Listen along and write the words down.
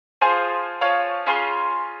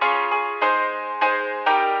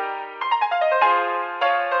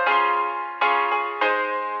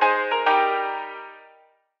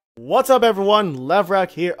What's up everyone,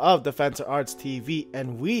 Levrak here of DefensorArtz TV,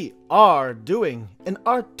 and we are doing an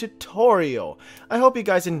art tutorial. I hope you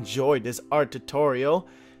guys enjoyed this art tutorial,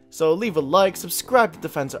 so leave a like, subscribe to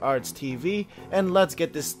DefensorArtz TV, and let's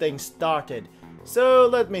get this thing started. So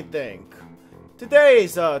let me think.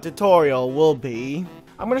 Today's tutorial will be,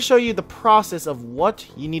 I'm going to show you the process of what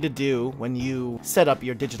you need to do when you set up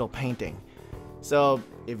your digital painting. So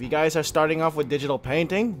if you guys are starting off with digital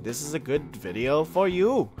painting, this is a good video for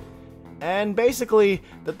you. And basically,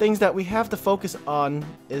 the things that we have to focus on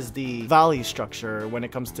is the value structure when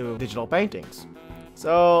it comes to digital paintings.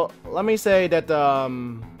 So let me say that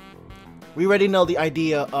we already know the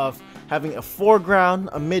idea of having a foreground,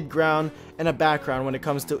 a midground, and a background when it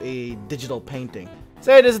comes to a digital painting.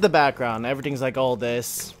 Say this is the background, everything's like all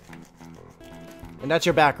this, and that's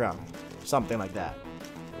your background, something like that.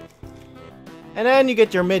 And then you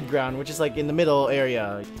get your midground, which is like in the middle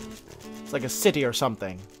area. It's like a city or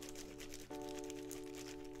something.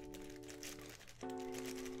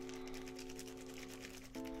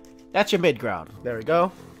 That's your midground. There we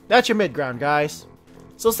go. That's your midground, guys.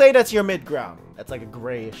 So say that's your midground. That's like a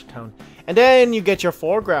grayish tone. And then you get your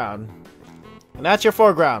foreground. And that's your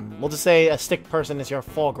foreground. We'll just say a stick person is your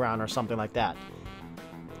foreground or something like that.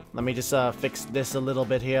 Let me just fix this a little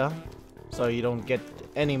bit here, so you don't get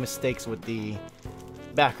any mistakes with the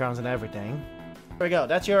backgrounds and everything. There we go.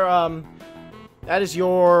 That's your that is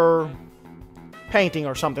your painting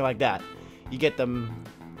or something like that. You get the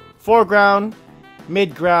foreground,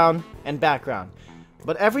 midground, and background.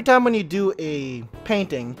 But every time when you do a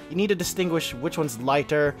painting, you need to distinguish which one's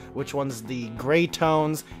lighter, which one's the gray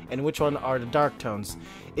tones, and which one are the dark tones.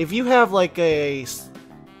 If you have like a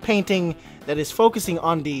painting that is focusing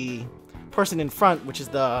on the person in front, which is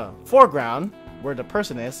the foreground, where the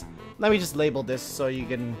person is, let me just label this so you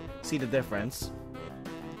can see the difference.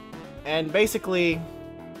 And basically,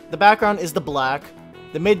 the background is the black,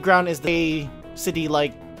 the midground is the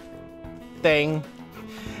city-like thing,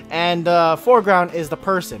 and the foreground is the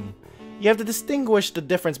person. You have to distinguish the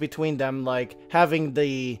difference between them, like having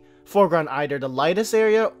the foreground either the lightest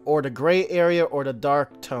area, or the gray area, or the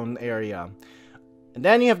dark tone area. And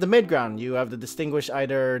then you have the midground. You have to distinguish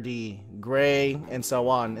either the gray and so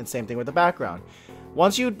on, and same thing with the background.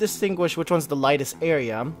 Once you distinguish which one's the lightest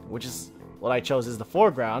area, which is what I chose is the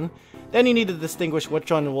foreground, then you need to distinguish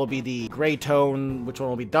which one will be the gray tone, which one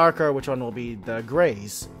will be darker, which one will be the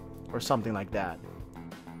grays, or something like that.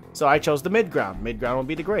 So I chose the midground. Midground will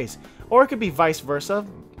be the grays. Or it could be vice versa.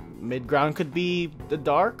 Midground could be the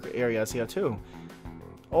dark areas here too.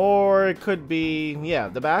 Or it could be, yeah,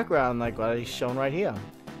 the background like what I've shown right here.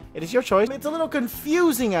 It is your choice. It's a little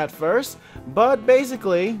confusing at first, but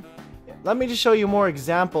basically, let me just show you more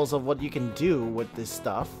examples of what you can do with this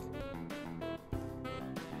stuff.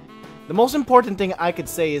 The most important thing I could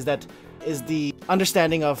say is the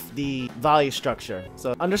understanding of the value structure.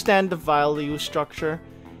 So understand the value structure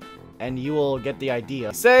and you will get the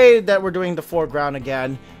idea. Say that we're doing the foreground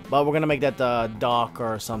again, but we're gonna make that dark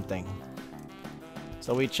or something.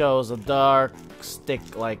 So we chose a dark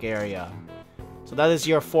stick-like area. So that is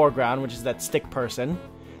your foreground, which is that stick person.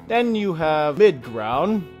 Then you have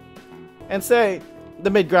midground, and say the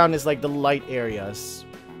midground is like the light areas.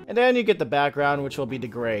 And then you get the background, which will be the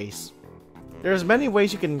grays. There's many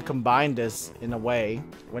ways you can combine this in a way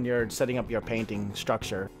when you're setting up your painting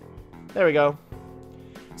structure. There we go.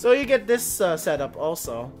 So you get this setup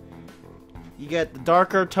also. You get the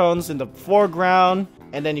darker tones in the foreground,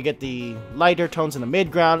 and then you get the lighter tones in the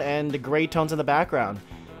midground and the gray tones in the background.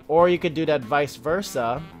 Or you could do that vice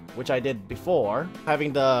versa, which I did before,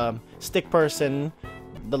 having the stick person,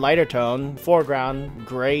 the lighter tone, foreground,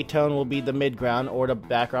 gray tone will be the midground, or the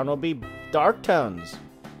background will be dark tones.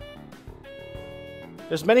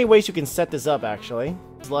 There's many ways you can set this up actually.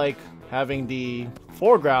 It's like having the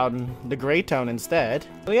foreground, the gray tone instead.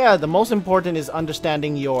 So yeah, the most important is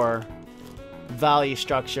understanding your value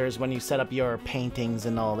structures when you set up your paintings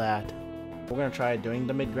and all that. We're gonna try doing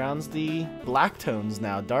the midgrounds, the black tones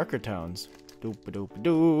now, darker tones.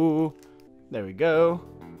 Doop-a-doop-a-doo. There we go.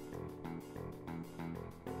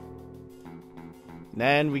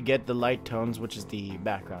 Then we get the light tones, which is the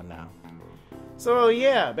background now. So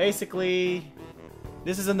yeah, basically,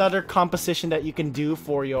 this is another composition that you can do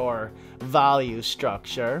for your value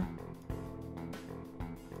structure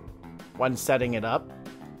when setting it up.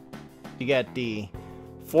 You get the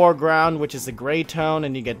foreground, which is the gray tone,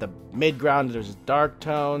 and you get the midground, there's dark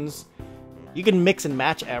tones. You can mix and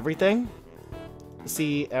match everything.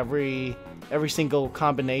 See every single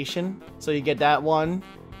combination. So you get that one,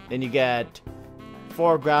 then you get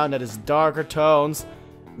foreground that is darker tones,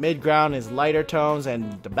 midground is lighter tones,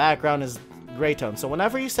 and the background is gray tone. So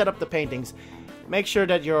whenever you set up the paintings, make sure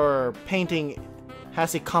that your painting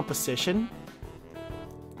has a composition.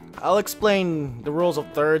 I'll explain the rules of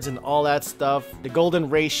thirds and all that stuff, the golden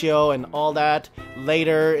ratio and all that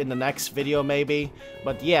later in the next video maybe.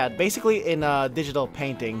 But yeah, basically in a digital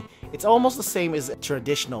painting, it's almost the same as a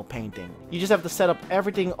traditional painting. You just have to set up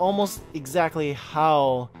everything almost exactly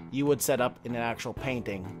how you would set up in an actual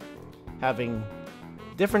painting. Having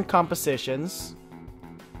different compositions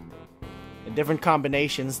and different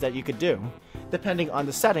combinations that you could do, depending on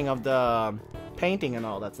the setting of the painting and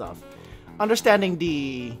all that stuff. Understanding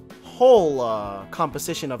the whole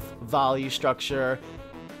composition of value structure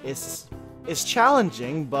is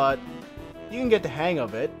challenging, but you can get the hang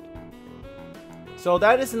of it. So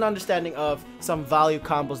that is an understanding of some value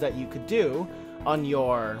combos that you could do on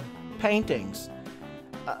your paintings.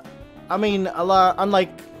 I mean,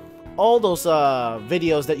 unlike all those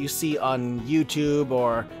videos that you see on YouTube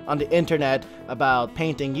or on the internet about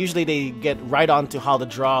painting, usually they get right on to how to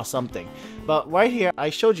draw something. But right here, I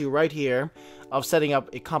showed you right here of setting up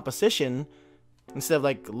a composition. Instead of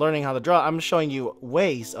like learning how to draw, I'm showing you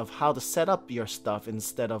ways of how to set up your stuff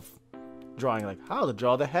instead of drawing like how to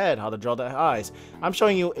draw the head, how to draw the eyes. I'm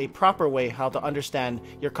showing you a proper way how to understand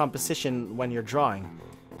your composition when you're drawing.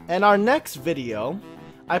 In our next video,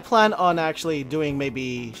 I plan on actually doing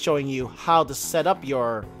maybe showing you how to set up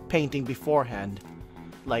your painting beforehand,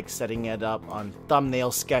 like setting it up on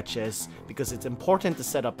thumbnail sketches, because it's important to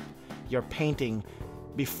set up your painting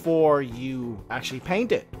before you actually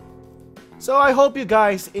paint it. So I hope you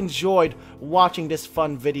guys enjoyed watching this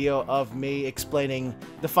fun video of me explaining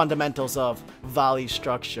the fundamentals of value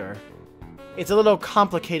structure. It's a little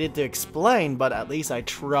complicated to explain, but at least I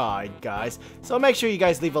tried, guys. So make sure you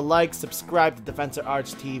guys leave a like, subscribe to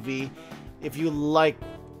DefensorArtz TV if you like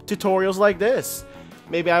tutorials like this.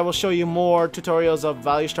 Maybe I will show you more tutorials of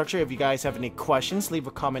value structure. If you guys have any questions, leave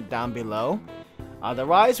a comment down below.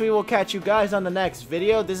 Otherwise, we will catch you guys on the next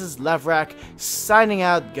video. This is Levrak signing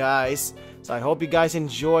out, guys. So I hope you guys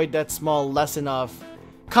enjoyed that small lesson of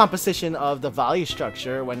composition of the value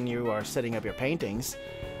structure when you are setting up your paintings.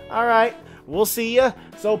 Alright, we'll see ya.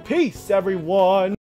 So peace, everyone.